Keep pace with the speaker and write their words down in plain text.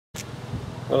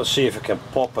Let's see if I can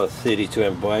pop a 32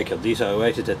 amp breaker. These are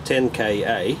rated at 10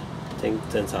 kA,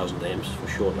 10,000 amps for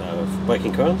short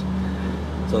breaking current.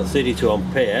 So 32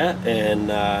 ampere, and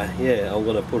yeah, I'm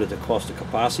gonna put it across the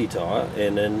capacitor,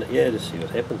 and then yeah, let's see what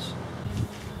happens.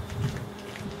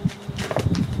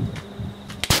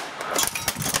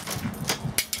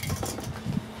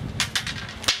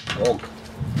 Oh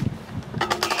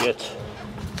shit!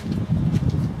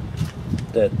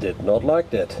 That did not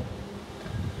like that.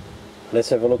 Let's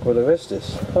have a look where the rest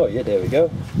is. Oh yeah, there we go.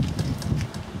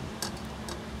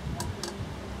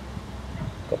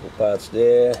 Couple parts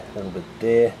there, a little bit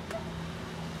there.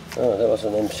 Oh, that was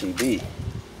an MCB.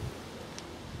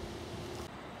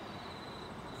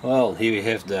 Well, here we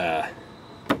have the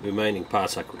remaining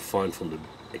parts I could find from the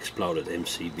exploded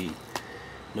MCB.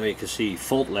 Now you can see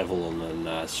fault level on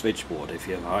a switchboard. If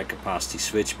you have a high capacity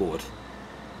switchboard,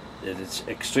 it's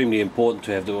extremely important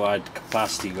to have the right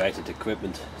capacity rated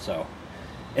equipment. So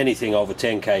anything over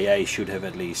 10 kA should have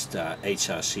at least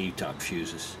HRC type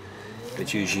fuses,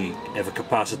 which usually have a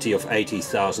capacity of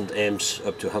 80,000 amps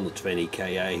up to 120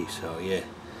 kA. So yeah,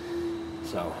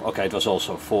 so okay, it was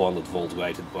also 400 volt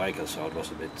rated breaker, so it was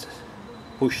a bit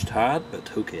pushed hard, but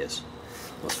who cares,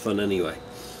 it was fun anyway.